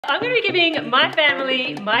I'm gonna be giving my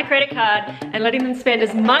family my credit card and letting them spend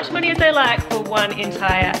as much money as they like for 1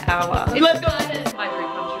 entire hour. Let's go. My free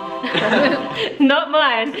punch. Not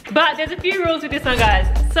mine. But there's a few rules with this one, guys.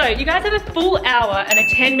 So you guys have a full hour and a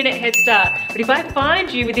 10-minute head start. But if I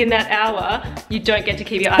find you within that hour, you don't get to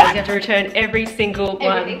keep your items. You have to return every single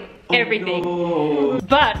one. Everything. Oh, no.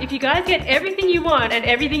 But if you guys get everything you want and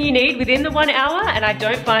everything you need within the 1 hour and I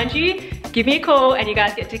don't find you, give me a call and you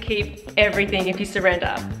guys get to keep everything if you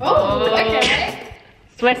surrender. Oh, okay.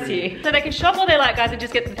 Bless you. So they can shop all they like, guys, and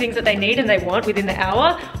just get the things that they need and they want within the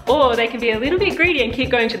hour, or they can be a little bit greedy and keep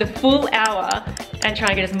going to the full hour and try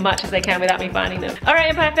and get as much as they can without me finding them. All right,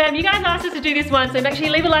 Empire fam, you guys asked us to do this one, so make sure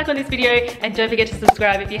you leave a like on this video and don't forget to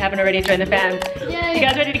subscribe if you haven't already and join the fam. Yay. You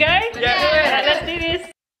guys ready to go? Yeah. All right, let's do this.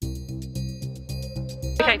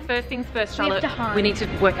 Okay, first things first, Charlotte. We need to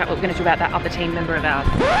work out what we're going to do about that other team member of ours.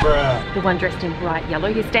 Bruh. The one dressed in bright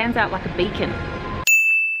yellow. He stands out like a beacon.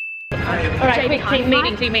 All right, quick,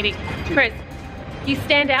 team meeting. Prez, you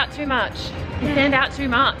stand out too much. You stand out too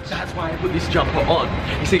much. That's why I put this jumper on.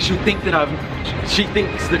 You see, she thinks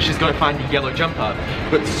that she's gonna find a yellow jumper,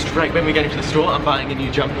 but straight when we get into the store, I'm buying a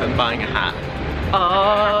new jumper and buying a hat.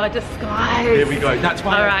 Oh, disguise. There we go. That's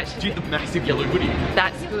why Alright. I did the massive yellow hoodie.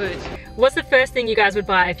 That's good. What's the first thing you guys would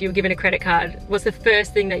buy if you were given a credit card? What's the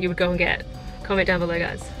first thing that you would go and get? Comment down below,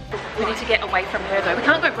 guys. We need to get away from her though. We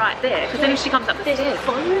can't go right there, because then if she comes up the stairs.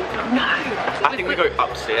 No. I think we go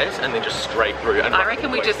upstairs and then just straight through. And I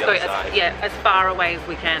reckon we just go as far away as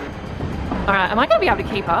we can. Alright, am I going to be able to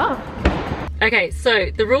keep up? Okay,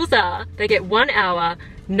 so the rules are they get 1 hour,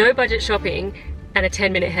 no budget shopping, and a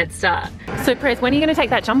 10-minute head start. So Prez, when are you going to take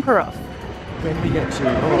that jumper off? When we get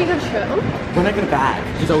to... Oh, you got a shirt on? When I get a bag,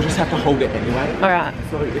 because I'll just have to hold it anyway. Alright.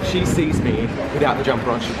 So if she sees me without the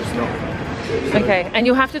jumper on, she'll just not. Okay, and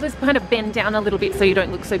you'll have to just kind of bend down a little bit so you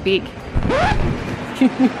don't look so big.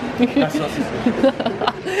 That's not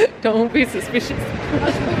suspicious. Don't be suspicious.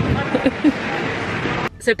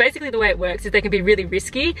 So basically the way it works is they can be really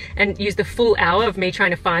risky and use the full hour of me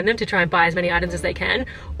trying to find them to try and buy as many items as they can,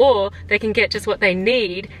 or they can get just what they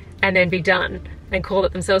need and then be done and call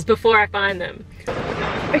it themselves before I find them.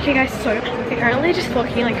 Okay guys, so we're currently just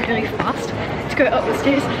walking like really fast to go up the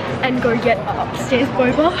stairs and go get upstairs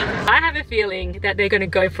boba. I have a feeling that they're gonna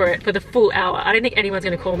go for it for the full hour. I don't think anyone's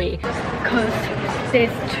gonna call me. Because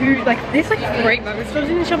there's like 3 moment stores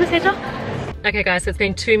in the shopping centre. Okay guys, so it's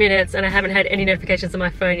been 2 minutes and I haven't had any notifications on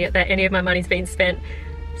my phone yet that any of my money's been spent.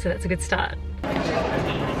 So that's a good start.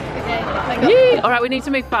 Yeah. Alright, we need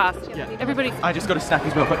to move fast. Yeah. Everybody. I just got a snack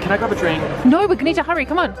as well, but can I grab a drink? No, we need to hurry,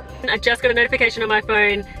 come on. I just got a notification on my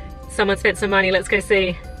phone. Someone spent some money, let's go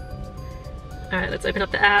see. Alright, let's open up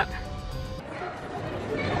the app.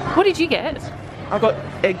 What did you get? I got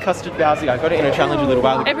egg custard bowsy. I got it in a challenge a little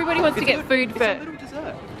while ago. Everybody wants to get food It's a first. little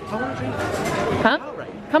dessert. I want to drink. Huh?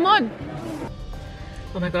 Come on.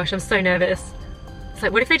 Oh my gosh, I'm so nervous. It's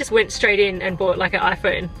like, what if they just went straight in and bought like an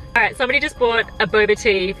iPhone? Alright, somebody just bought a boba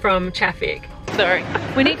tea from Traffic. Sorry.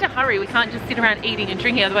 We need to hurry. We can't just sit around eating and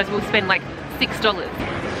drinking, otherwise we'll spend like $6.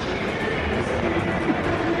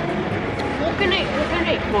 Walk in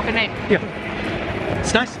it. Yeah.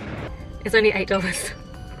 It's nice. It's only $8.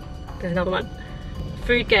 There's another one.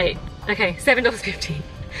 Food gate. Okay, $7.50.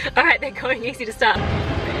 Alright, they're going easy to start.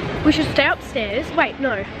 We should stay upstairs. Wait,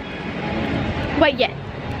 no. Wait, yeah.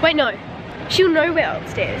 Wait, no. She'll know we're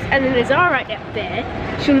upstairs, and then there's Zara right out there.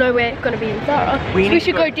 She'll know we're gonna be in Zara. So we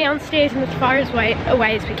should go downstairs and as far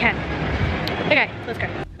away as we can. Okay, let's go.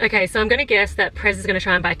 Okay, so I'm gonna guess that Prez is gonna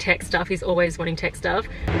try and buy tech stuff. He's always wanting tech stuff.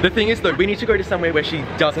 The thing is though, we need to go to somewhere where she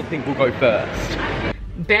doesn't think we'll go first.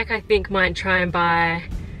 Beck, I think, might try and buy,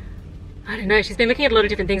 I don't know, she's been looking at a lot of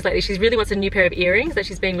different things lately. She really wants a new pair of earrings that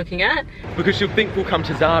she's been looking at. Because she'll think we'll come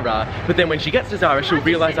to Zara, but then when she gets to Zara, she'll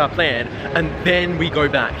realise our plan, and then we go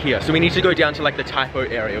back here. So we need to go down to like the typo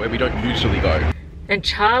area where we don't usually go. And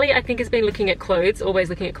Charli, I think, has been looking at clothes, always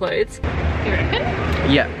looking at clothes. You reckon?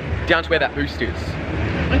 Yeah, down to where that boost is.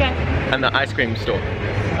 Okay. And the ice cream store.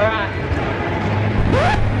 Alright.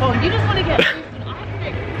 Oh, you just want to get food and ice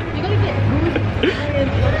cream. You gotta get food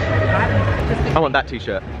and I want that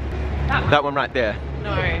t-shirt. That one right there.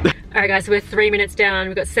 No. Alright guys, so we're 3 minutes down.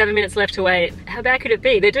 We've got 7 minutes left to wait. How bad could it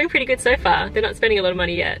be? They're doing pretty good so far. They're not spending a lot of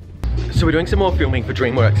money yet. So we're doing some more filming for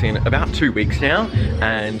DreamWorks in about 2 weeks now,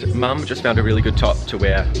 and Mum just found a really good top to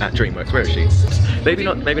wear at DreamWorks. Where is she? Maybe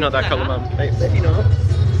not that colour, Mum. Maybe not.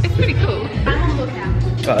 It's pretty cool. I'm on lookout.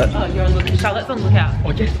 But, oh, you're on lookout. Charlotte's on lookout.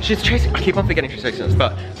 Oh yes, she's chasing. I keep on forgetting she's chasing us,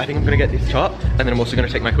 but I think I'm gonna get this top, and then I'm also gonna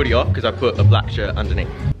take my hoodie off because I put a black shirt underneath.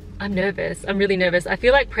 I'm nervous. I'm really nervous. I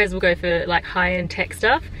feel like Prez will go for like high-end tech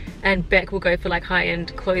stuff and Beck will go for like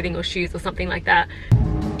high-end clothing or shoes or something like that.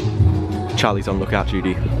 Charlie's on lookout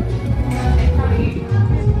duty.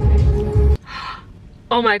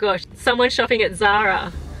 Oh my gosh, someone's shopping at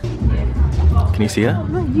Zara. Can you see her?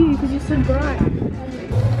 Not you, because you're so bright. You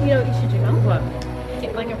know what you should do now? What?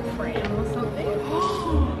 Get like a pram or something.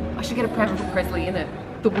 I should get a pram for Prezley in it.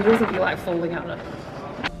 The wheels will be like falling out of it.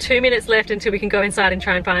 2 minutes left until we can go inside and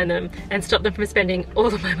try and find them and stop them from spending all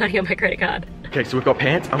of my money on my credit card. Okay, so we've got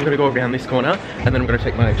pants. I'm gonna go around this corner and then I'm gonna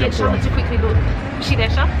take my jumper off. To quickly look. Is she there,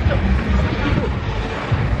 Shah?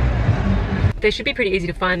 They should be pretty easy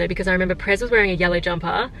to find though, because I remember Prez was wearing a yellow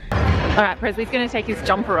jumper. Alright, Prezley's gonna take his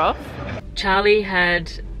jumper off. Charlie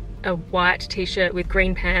had a white t-shirt with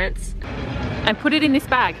green pants. And put it in this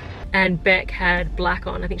bag. And Beck had black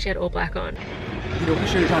on. I think she had all black on. You know what I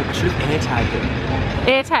should have done? I should have air tagged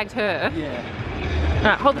her. Air tagged her? Yeah.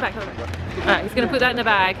 Alright, hold it back, hold it back. Alright, he's gonna put that in the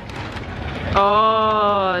bag.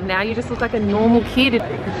 Oh, now you just look like a normal kid.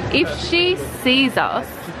 If she sees us...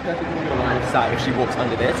 line of sight if she walks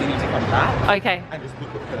under there, so you need to come back. Okay. And just look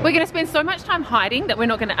at her. We're gonna spend so much time hiding that we're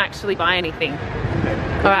not gonna actually buy anything.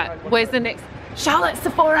 Alright, where's the next? Charlotte,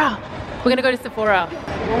 Sephora! We're gonna go to Sephora.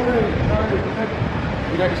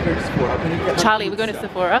 We don't just go to Sephora. Charlie, we're going to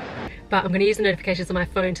Sephora. But I'm going to use the notifications on my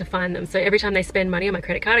phone to find them. So every time they spend money on my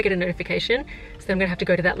credit card, I get a notification. So I'm going to have to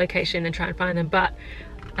go to that location and try and find them. But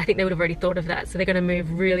I think they would have already thought of that. So they're going to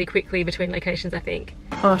move really quickly between locations, I think.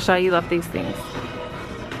 Oh, Shah, you love these things.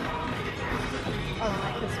 I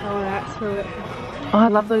like the smell of that. Smell it. Oh, I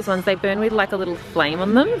love those ones. They burn with like a little flame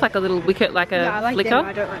on them, like a little wicket, like a Yeah, I like flicker. them.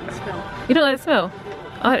 I don't like the smell. You don't like the smell?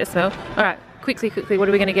 I like the smell. All right, quickly, what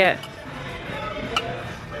are we going to get?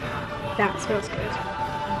 That smells good.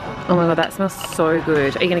 Oh my god, that smells so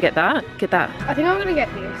good. Are you going to get that? Get that. I think I'm gonna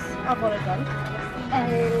get this. I've wanted one.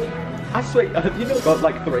 I swear, have you not got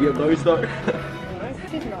like 3 of those though?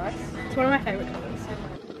 This is nice. It's one of my favourite colours.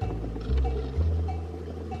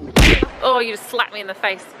 Oh, you just slapped me in the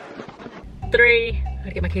face. 3, I'm going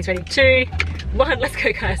to get my keys ready. 2, 1, let's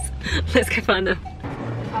go guys. Let's go find them.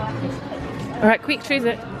 All right, quick, choose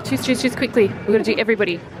it. Choose quickly. We're going to do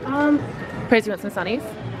everybody. Prez, you want some sunnies?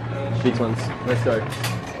 These ones. Let's go.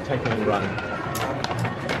 Take them and run.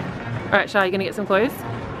 All right, Shah, you going to get some clothes?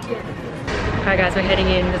 Alright guys, we're heading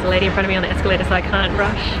in. There's a lady in front of me on the escalator, so I can't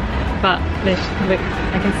rush. But look,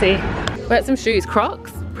 I can see. We got some shoes.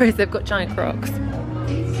 Crocs? Prez, they've got giant Crocs.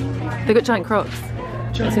 They've got giant Crocs.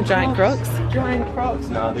 Some giant Crocs. Giant Crocs.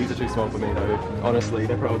 Nah, these are too small for me though. Honestly,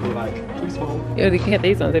 they're probably like too small. Yeah, you can get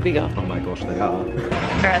these ones, they're bigger. Oh my gosh, they are.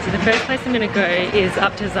 Alright, so the first place I'm going to go is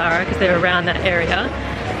up to Zara because they're around that area.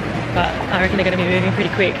 But I reckon they're going to be moving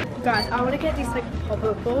pretty quick. Guys, I want to get this like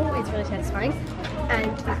pop-up ball. It's really satisfying.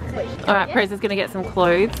 And that's what you Alright, Prez is going to get some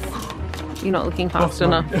clothes. You're not looking fast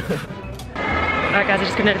enough. Alright guys, I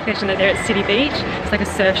just got a notification that they're at City Beach. It's like a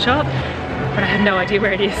surf shop, but I have no idea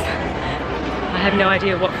where it is. I have no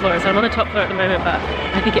idea what floor. So I'm on the top floor at the moment, but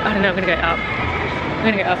I think, I don't know, I'm going to go up. I'm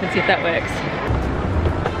going to go up and see if that works.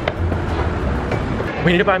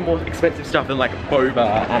 We need to buy more expensive stuff than like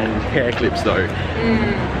boba and hair clips though.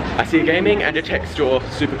 I see a gaming and a tech store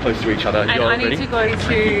super close to each other. And I need to go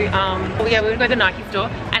to, oh yeah, we're going to go to the Nike store,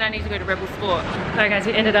 and I need to go to Rebel Sport. Alright guys,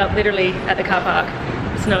 we ended up literally at the car park.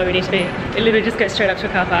 It's not where we need to be. It literally just goes straight up to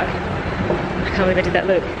a car park. I can't believe I did that,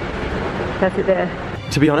 look. That's it there.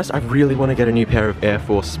 To be honest, I really want to get a new pair of Air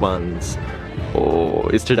Force Ones. Oh,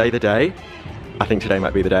 is today the day? I think today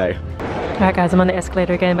might be the day. Alright guys, I'm on the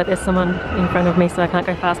escalator again, but there's someone in front of me so I can't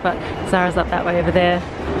go fast, but Zara's up that way over there.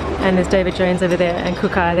 And there's David Jones over there and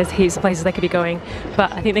Cookai. There's heaps of places they could be going,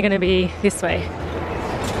 but I think they're going to be this way.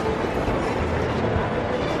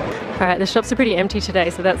 Alright, the shops are pretty empty today,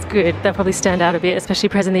 so that's good. They'll probably stand out a bit, especially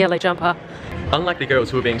Prez in the yellow jumper. Unlike the girls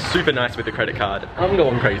who are being super nice with the credit card, I'm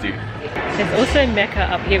going crazy. There's also Mecca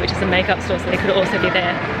up here, which is a makeup store, so they could also be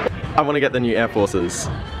there. I want to get the new Air Forces.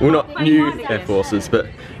 Well, not new Air Forces, but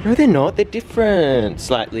no, they're not. They're different,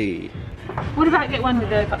 slightly. What about get one with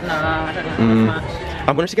the, no, I don't know much.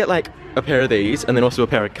 I wanted to get like a pair of these and then also a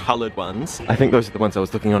pair of coloured ones. I think those are the ones I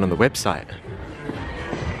was looking on the website.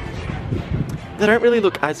 They don't really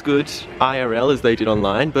look as good IRL as they did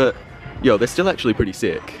online, but yo, they're still actually pretty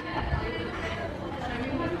sick.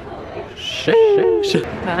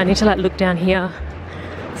 I need to like look down here,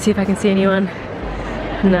 see if I can see anyone.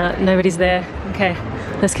 Nah, nobody's there. Okay,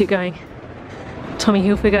 let's keep going. Tommy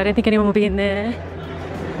Hilfiger, I don't think anyone will be in there.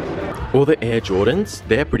 All the Air Jordans,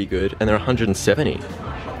 they're pretty good and they're 170.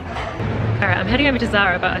 Alright, I'm heading over to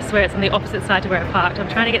Zara, but I swear it's on the opposite side to where I parked. I'm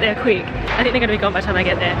trying to get there quick. I think they're going to be gone by the time I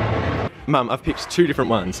get there. Mum, I've picked 2 different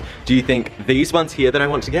ones. Do you think these ones here that I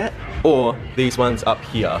want to get, or these ones up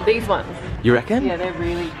here? These ones. You reckon? Yeah, they're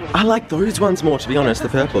really good. I like those ones more, to be honest, the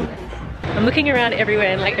purple. I'm looking around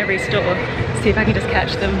everywhere in like every store, see if I can just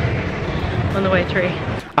catch them on the way through.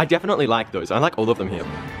 I definitely like those. I like all of them here.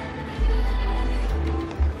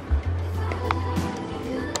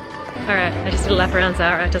 Alright, I just did a lap around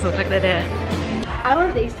Zara. It doesn't look like they're there. I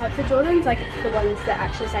want these types of Jordans, like the ones that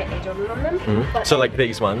actually say Air Jordan on them. But So like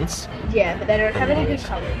these ones? yeah, but they don't have any good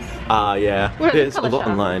colours. Yeah. There's a lot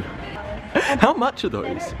online. How much are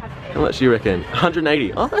those? How much do you reckon?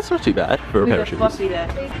 180. Oh, that's not too bad for a pair of shoes. Floppy there.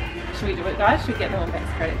 Should we do it, guys? Should we get them on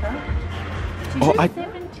Beck's credit card?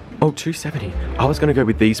 Oh, 270. I was gonna go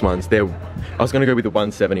with these ones. I was gonna go with the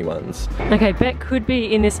 170 ones. Okay, Beck could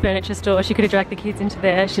be in this furniture store. She could have dragged the kids into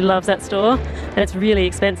there. She loves that store and it's really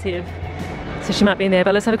expensive. So she might be in there,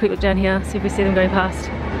 but let's have a quick look down here, see if we see them going past.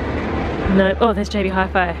 No, oh, there's JB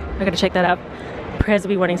Hi-Fi. I gotta check that up. Prez will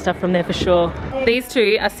be wanting stuff from there for sure. These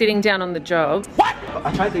two are sitting down on the jog. What?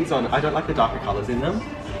 I tried these on. I don't like the darker colours in them,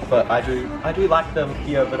 but I do like them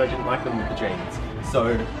here, but I didn't like them with the jeans.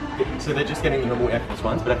 So they're just getting the normal Air Force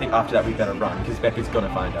ones, but I think after that we better run because Beck is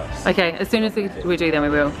gonna find us. Okay, as soon as we do, then we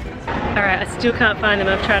will. Alright, I still can't find them.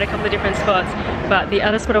 I've tried a couple of different spots, but the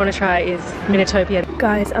other spot I want to try is Minitopia.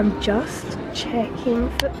 Guys, I'm just checking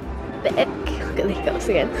for Beck. Look at the hiccups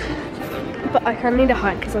again. But I kind of need to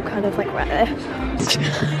hide because I'm kind of like right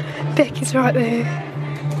there. Beck is right there.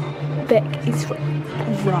 Beck is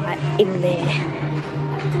right in there.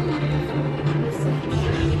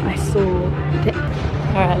 I saw Beck.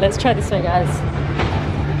 Alright, let's try this one, guys.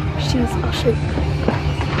 She's ushering.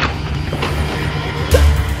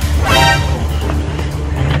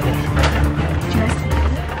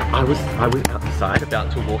 I was outside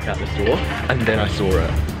about to walk out the store and then I saw her.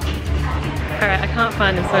 Alright, I can't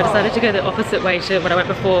find them, so I decided to go the opposite way to what I went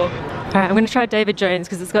before. Alright, I'm going to try David Jones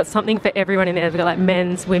because it's got something for everyone in there. They've got like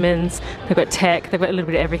men's, women's, they've got tech, they've got a little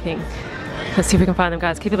bit of everything. Let's see if we can find them,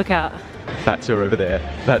 guys. Keep a lookout. That's her over there.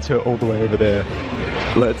 That's her all the way over there.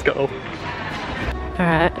 Let's go.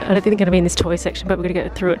 Alright, I don't think they're going to be in this toy section, but we're going to go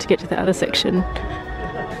through it to get to the other section.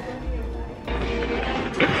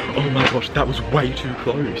 Oh my gosh, that was way too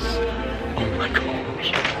close. Oh my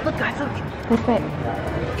gosh. Look, guys, look. What's that?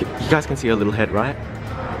 You guys can see her little head, right?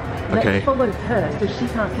 Okay. Let's follow her so she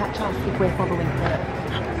can't catch us if we're following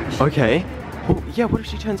her. Okay. Well, yeah, what if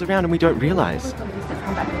she turns around and we don't realise?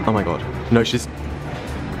 Oh my god. No, she's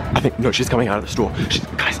coming out of the store.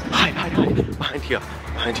 Guys, hide. Behind here.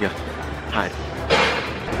 Hide.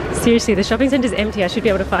 Seriously, the shopping centre's empty. I should be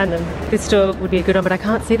able to find them. This store would be a good one, but I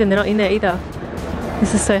can't see them. They're not in there either.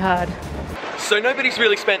 This is so hard. So nobody's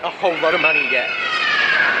really spent a whole lot of money yet.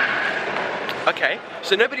 Okay,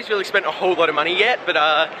 so nobody's really spent a whole lot of money yet, but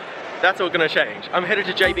that's all gonna change. I'm headed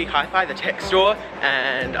to JB Hi-Fi, the tech store,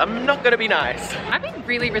 and I'm not gonna be nice. I've been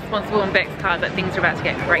really responsible on Beck's card, but things are about to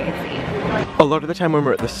get crazy. A lot of the time when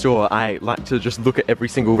we're at the store, I like to just look at every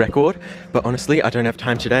single record, but honestly, I don't have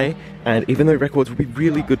time today, and even though records would be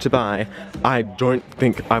really good to buy, I don't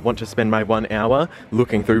think I want to spend my 1 hour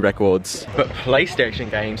looking through records. But PlayStation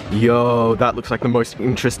games, yo, that looks like the most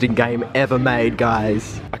interesting game ever made,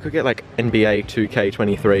 guys. I could get like NBA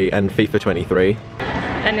 2K23 and FIFA 23.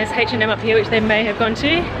 And there's H&M up here, which they may have gone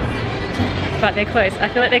to, but they're close. I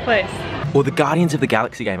feel like they're close. Or the Guardians of the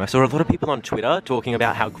Galaxy game. I saw a lot of people on Twitter talking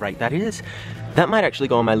about how great that is. That might actually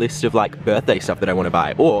go on my list of like birthday stuff that I want to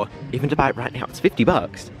buy, or even to buy it right now. It's 50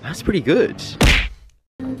 bucks. That's pretty good.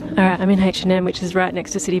 Alright, I'm in H&M, which is right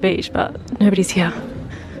next to City Beach, but nobody's here.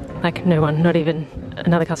 Like no one, not even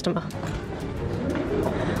another customer.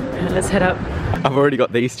 Let's head up. I've already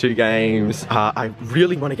got these 2 games. I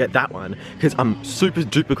really want to get that one because I'm super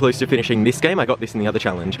duper close to finishing this game. I got this in the other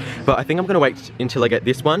challenge, but I think I'm going to wait until I get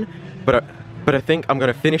this one. But I think I'm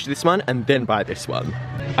going to finish this one and then buy this one.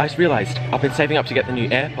 I just realised I've been saving up to get the new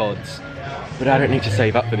AirPods, but I don't need to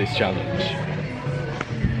save up for this challenge.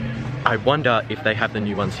 I wonder if they have the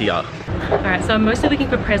new ones here. Alright, so I'm mostly looking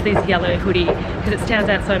for Prezley's yellow hoodie because it stands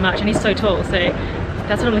out so much and he's so tall, so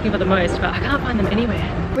that's what I'm looking for the most, but I can't find them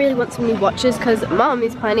anywhere. Really want some new watches because Mum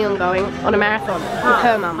is planning on going on a marathon with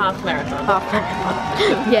her mum. Half marathon. Half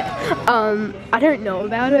marathon. Yeah. I don't know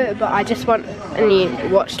about it, but I just want a new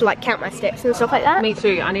watch to like count my steps and stuff like that. Me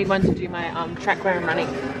too. I need one to do my track where I'm running.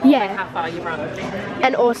 Yeah. Like how far you run.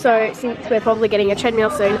 And also, since we're probably getting a treadmill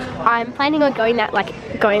soon, I'm planning on going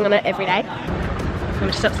on it every day. I'm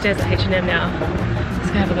just upstairs at H&M now.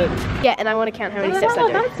 Let's go have a look. Yeah, and I want to count how many steps I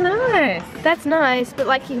do. That's nice. That's nice, but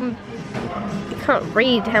like you can't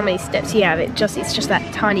read how many steps you have. It's just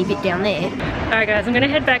that tiny bit down there. Alright guys, I'm going to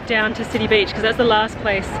head back down to City Beach because that's the last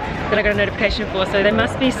place that I got a notification for, so they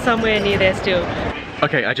must be somewhere near there still.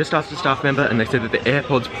 Okay, I just asked a staff member and they said that the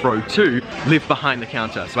AirPods Pro 2 live behind the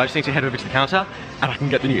counter. So I just need to head over to the counter and I can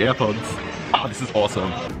get the new AirPods. Oh, this is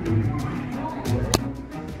awesome.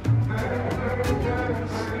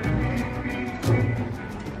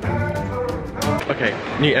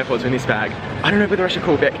 new AirPods in this bag. I don't know whether I should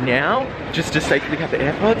call Beck now, just to safely have the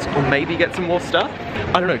AirPods, or maybe get some more stuff.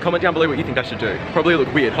 I don't know, comment down below what you think I should do. Probably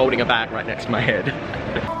look weird holding a bag right next to my head.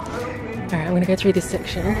 Alright, I'm gonna go through this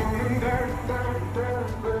section.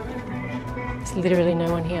 There's literally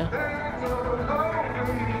no one here.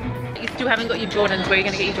 You still haven't got your Jordans. Where are you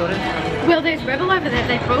gonna get your Jordans from? Well, there's Rebel over there.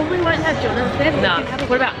 They probably won't have Jordans there. No.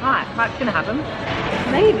 What about Hype? Hype's gonna have them.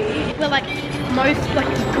 Maybe. Well, like most like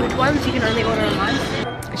good ones, you can only order online.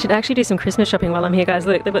 I should actually do some Christmas shopping while I'm here, guys.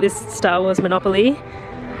 Look, they've got this Star Wars Monopoly.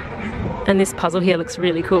 And this puzzle here looks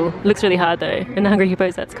really cool. It looks really hard though. And the Hungry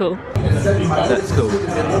Hippos, that's cool. That's cool.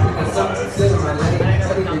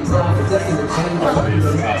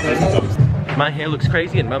 My hair looks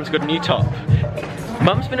crazy and Mum's got a new top.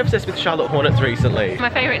 Mum's been obsessed with Charlotte Hornets recently. My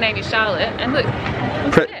favourite name is Charlotte, and look.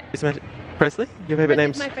 Is it Prezley? Your favourite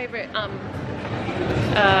name's? My favourite,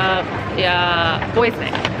 boy's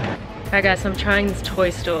name. Alright guys, so I'm trying this toy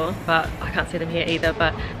store, but I can't see them here either,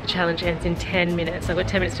 but the challenge ends in 10 minutes. So I've got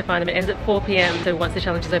 10 minutes to find them. It ends at 4 PM, so once the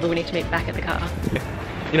challenge is over, we need to meet back at the car.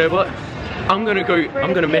 You know what? I'm gonna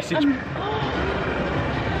message.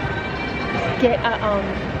 Get a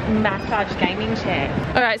massage gaming chair.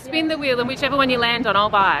 Alright, spin the wheel and whichever one you land on, I'll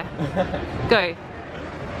buy. Go.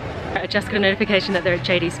 I just got a notification that they're at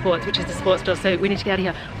JD Sports, which is the sports store, so we need to get out of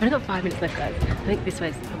here. I've only got 5 minutes left, guys. I think this way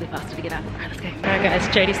is probably faster to get out. Alright, let's go. Alright guys,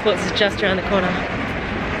 JD Sports is just around the corner.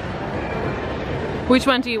 Which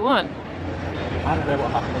one do you want? I don't know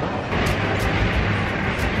what happened.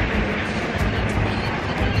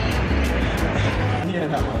 Yeah,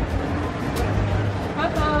 that one.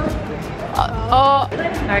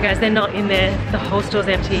 Alright guys, they're not in there. The whole store's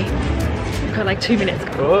empty. We've got like 2 minutes.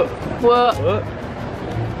 Oh. What? Oh.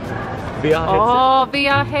 VR headset. Oh,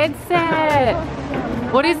 VR headset.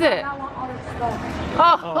 What is it?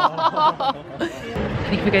 Oh. I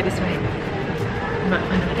think if we go this way, we might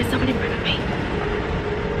find out. There's someone in front of me.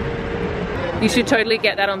 You should totally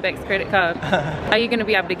get that on Beck's credit card. Are you going to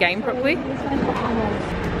be able to game properly?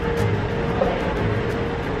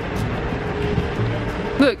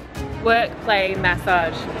 Look, work, play,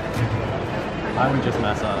 massage. I would just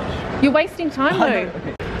massage. You're wasting time though.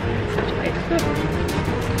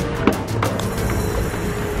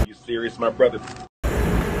 You serious, my brother?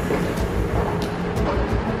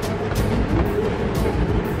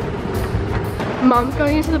 Mum's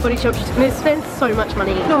going into the body shop. She's going to spend so much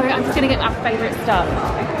money. No, I'm just going to get our favourite stuff.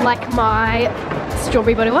 Like my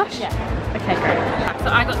strawberry body wash? Yeah. Okay, great. So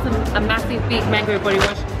I got a massive big mango body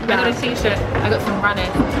wash. I got a t-shirt, I got some runners,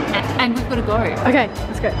 and we've got to go. Okay,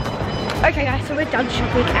 let's go. Okay guys, so we're done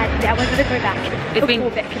shopping and now we're going to go back.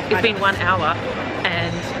 It's been 1 hour,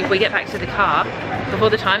 and if we get back to the car before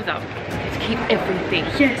the time's up, let's keep everything.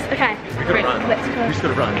 Yes, okay. We gotta run. Let's go. We just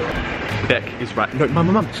gotta run. Beck is right. No,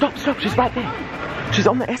 Mum, stop, she's right there. She's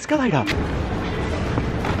on the escalator.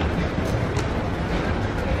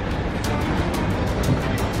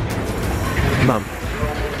 Mum,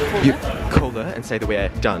 you call her and say that we're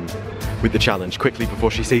done with the challenge quickly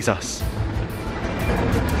before she sees us.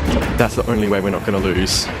 That's the only way we're not gonna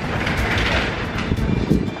lose.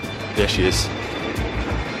 There she is.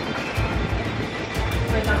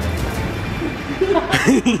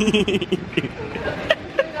 Did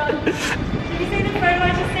you see the photo I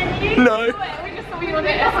just sent you? No. We just saw you on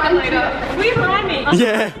the escalator. Will you remind me?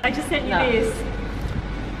 Yeah. I just sent you this.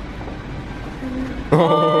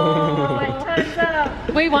 Oh. It turns out.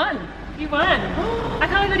 We won. You won. I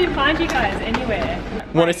can't believe I didn't find you guys anywhere.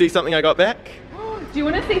 Want to see something I got back? Do you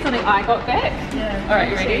want to see something I got back? Yeah. Alright,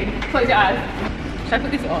 you ready? Close your eyes. Should I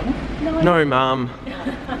put this on? No, Mum.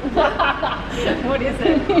 What is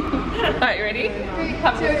it? Alright, you ready? 3, 2,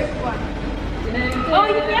 1. Oh,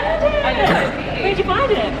 you found it! Where'd you find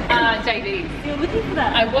it? JD's. You were looking for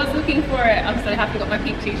that? I was looking for it. I'm so happy I got my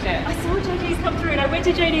pink t-shirt. I saw JD's come through and I went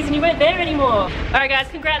to JD's and you weren't there anymore. Alright guys,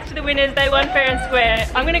 congrats to the winners. They won fair and square.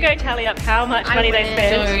 I'm gonna go tally up how much money they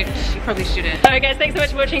spent. Don't. You probably shouldn't. Alright guys, thanks so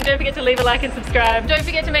much for watching. Don't forget to leave a like and subscribe. Don't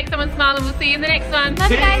forget to make someone smile, and we'll see you in the next one.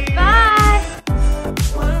 Love you guys, bye!